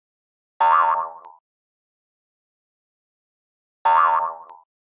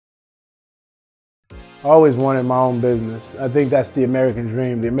I always wanted my own business. I think that's the American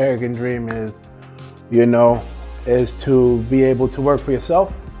dream. The American dream is, is to be able to work for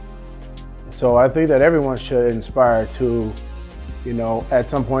yourself. So I think that everyone should aspire to, at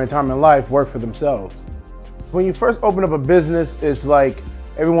some point in time in life, work for themselves. When you first open up a business, it's like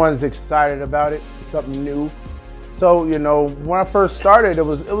everyone's excited about it, it's something new. So, when I first started, it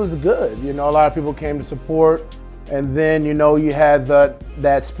was good. A lot of people came to support. And then, you had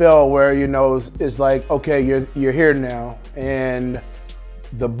that spell where, it's like, okay, you're here now, and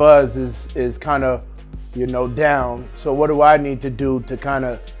the buzz is kind of, down. So what do I need to do to kind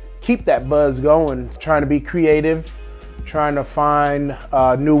of keep that buzz going? Trying to be creative, trying to find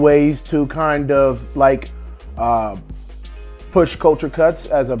new ways to kind of like push Culture Cuts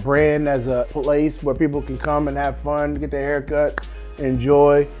as a brand, as a place where people can come and have fun, get their hair cut,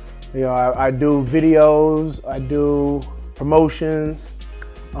 enjoy. I do videos, I do promotions.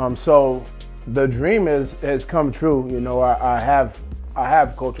 So the dream has come true. I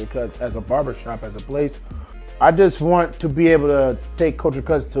have Culture Cuts as a barbershop, as a place. I just want to be able to take Culture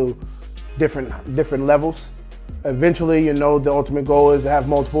Cuts to different levels. Eventually, the ultimate goal is to have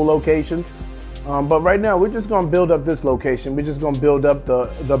multiple locations. But right now, we're just gonna build up this location. We're just gonna build up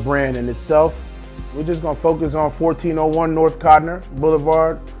the brand in itself. We're just gonna focus on 1401 North Codner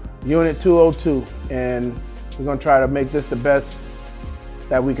Boulevard, Unit 202, and we're gonna try to make this the best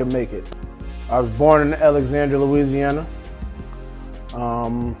that we can make it. I was born in Alexandria, Louisiana.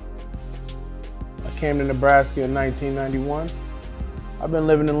 I came to Nebraska in 1991. I've been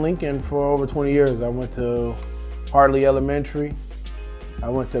living in Lincoln for over 20 years. I went to Hartley Elementary. I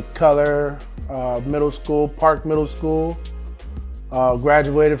went to Color Middle School, Park Middle School.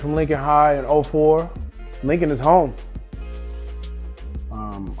 Graduated from Lincoln High in '04. Lincoln is home.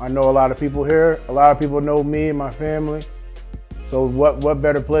 I know a lot of people here. A lot of people know me and my family. So what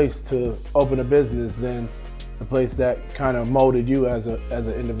better place to open a business than a place that kind of molded you as an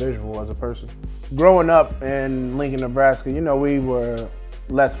individual, as a person. Growing up in Lincoln, Nebraska, we were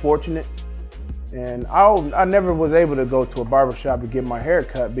less fortunate. And I never was able to go to a barbershop to get my hair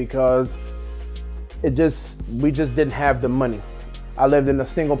cut because we just didn't have the money. I lived in a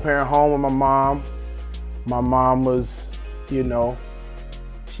single parent home with my mom. My mom was,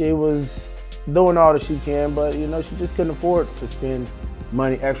 she was doing all that she can, but she just couldn't afford to spend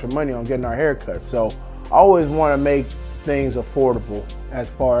extra money on getting our hair cut. So I always want to make things affordable as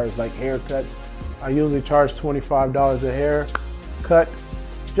far as like haircuts. I usually charge $25 a haircut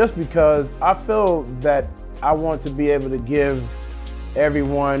just because I feel that I want to be able to give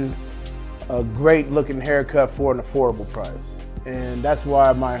everyone a great looking haircut for an affordable price. And that's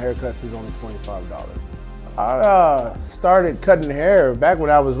why my haircuts is only $25. I started cutting hair back when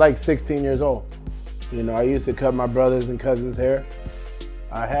I was like 16 years old. I used to cut my brothers and cousins' hair.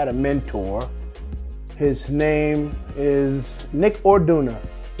 I had a mentor. His name is Nick Orduna,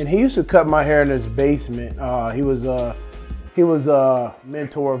 and he used to cut my hair in his basement. He was a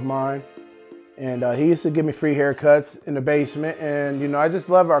mentor of mine, and he used to give me free haircuts in the basement. And I just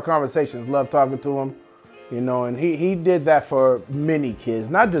love our conversations, love talking to him. And he did that for many kids,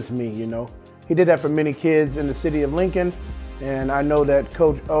 not just me. He did that for many kids in the city of Lincoln, and I know that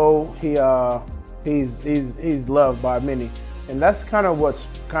Coach O, he's loved by many, and that's kind of what's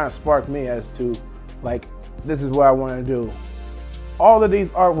kind of sparked me as to like, this is what I want to do. All of these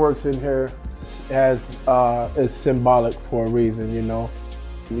artworks in here is symbolic for a reason.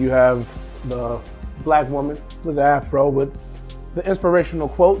 You have the black woman with the afro with the inspirational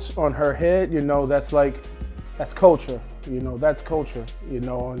quotes on her head. That's culture. That's culture.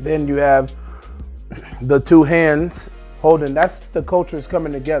 And then you have the two hands holding, that's the cultures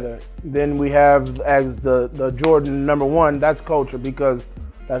coming together. Then we have as the Jordan #1, that's culture because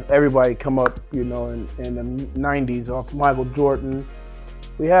that's everybody come up, in the 90s off Michael Jordan.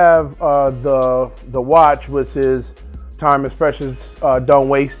 We have the watch, which is time is precious, don't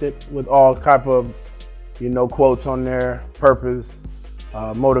waste it, with all type of, quotes on there, purpose,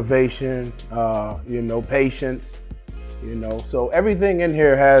 motivation, patience. So everything in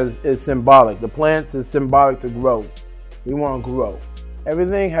here is symbolic. The plants is symbolic to grow. We want to grow.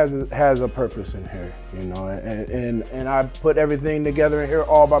 Everything has a purpose in here, and I put everything together in here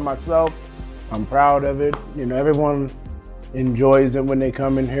all by myself. I'm proud of it. Everyone enjoys it when they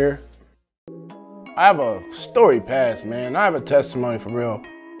come in here. I have a story past, man. I have a testimony for real.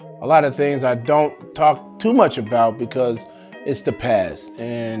 A lot of things I don't talk too much about because it's the past,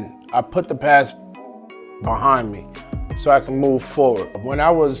 and I put the past behind me so I can move forward. When I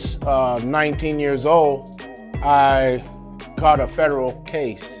was 19 years old, I caught a federal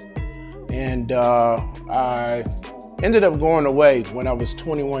case, and I ended up going away when I was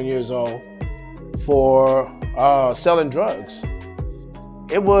 21 years old for selling drugs.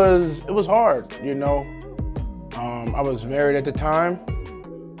 It was hard, you know. I was married at the time.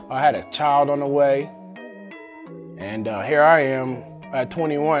 I had a child on the way. And here I am at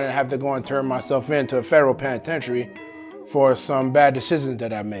 21 and have to go and turn myself into a federal penitentiary for some bad decisions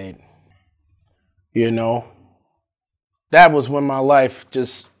that I made. You know, that was when my life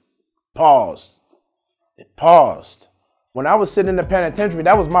just paused. It paused. When I was sitting in the penitentiary,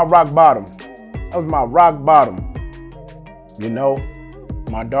 that was my rock bottom. That was my rock bottom. You know,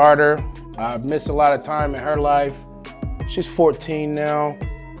 my daughter, I've missed a lot of time in her life. She's 14 now.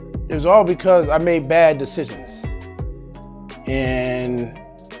 It was all because I made bad decisions. And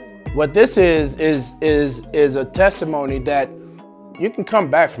what this is a testimony that you can come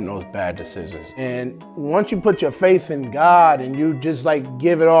back from those bad decisions. And once you put your faith in God and you just like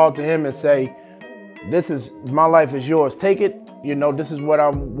give it all to Him and say, my life is yours, take it. You know, this is what I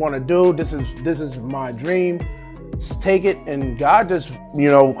want to do. This is my dream. Just take it. And God just, you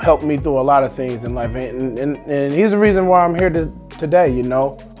know, helped me through a lot of things in life. And He's the reason why I'm here today, you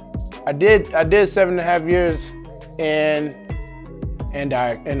know. I did 7.5 years and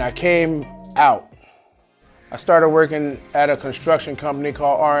I came out. I started working at a construction company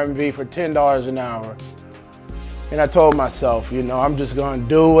called RMV for $10 an hour. And I told myself, you know, I'm just gonna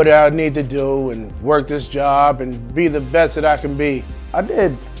do what I need to do and work this job and be the best that I can be. I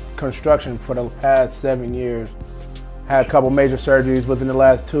did construction for the past 7 years. Had a couple major surgeries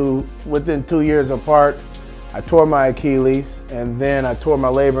within 2 years apart. I tore my Achilles and then I tore my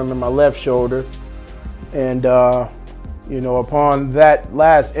labrum in my left shoulder. And you know, upon that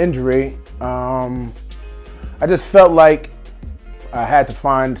last injury, I just felt like I had to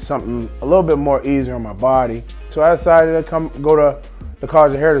find something a little bit more easier on my body. So I decided to go to the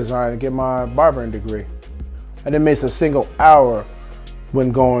College of Hair Design and get my barbering degree. I didn't miss a single hour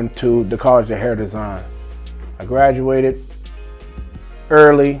when going to the College of Hair Design. I graduated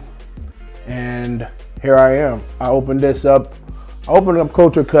early and here I am. I opened up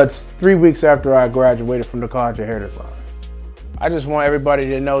Culture Cuts 3 weeks after I graduated from the College of Hair Design. I just want everybody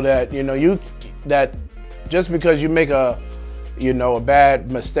to know that, you know, that just because you make a bad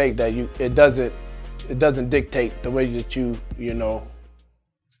mistake, that it doesn't dictate the way that you know,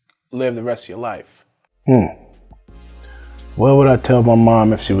 live the rest of your life. What would I tell my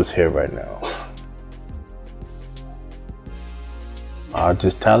mom if she was here right now? I'll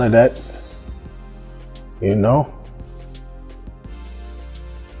just tell her that, you know,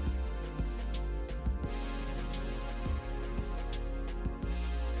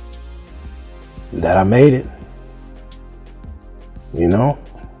 that I made it. You know,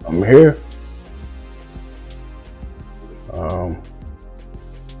 I'm here.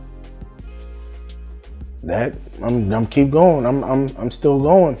 I'm keep going. I'm still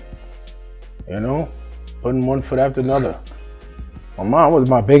going. You know, putting one foot after another. My mom was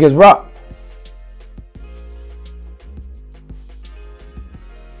my biggest rock.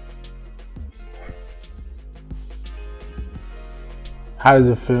 How does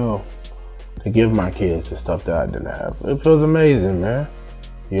it feel to give my kids the stuff that I didn't have? It feels amazing, man.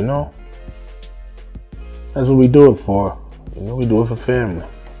 You know? That's what we do it for. You know, we do it for family.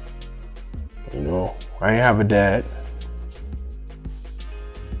 You know, I ain't have a dad.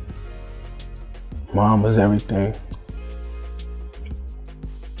 Mom was everything.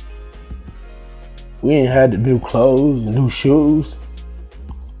 We ain't had the new clothes, new shoes,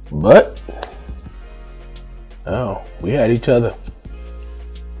 but, oh, we had each other.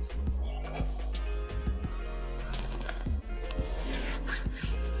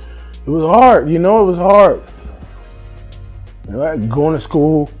 It was hard, you know, it was hard. You know, going to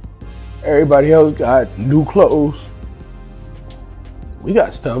school, everybody else got new clothes. We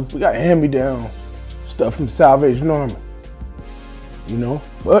got stuff, we got hand-me-down stuff from Salvation Army. You know,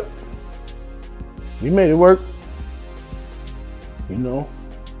 but we made it work. You know,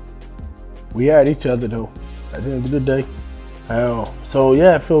 we had each other though, at the end of the day. So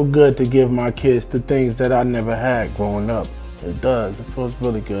yeah, it feels good to give my kids the things that I never had growing up. It does, it feels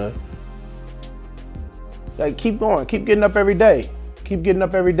really good. Like, keep going, keep getting up every day. Keep getting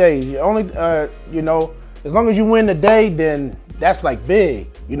up every day. You only, you know, as long as you win the day, then that's like big.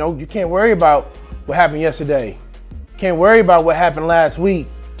 You know, you can't worry about what happened yesterday. Can't worry about what happened last week.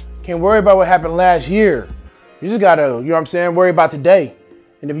 Can't worry about what happened last year. You just gotta, you know what I'm saying, worry about today.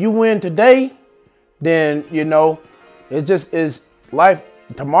 And if you win today, then, you know, life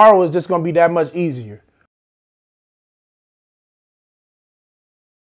tomorrow is just gonna be that much easier.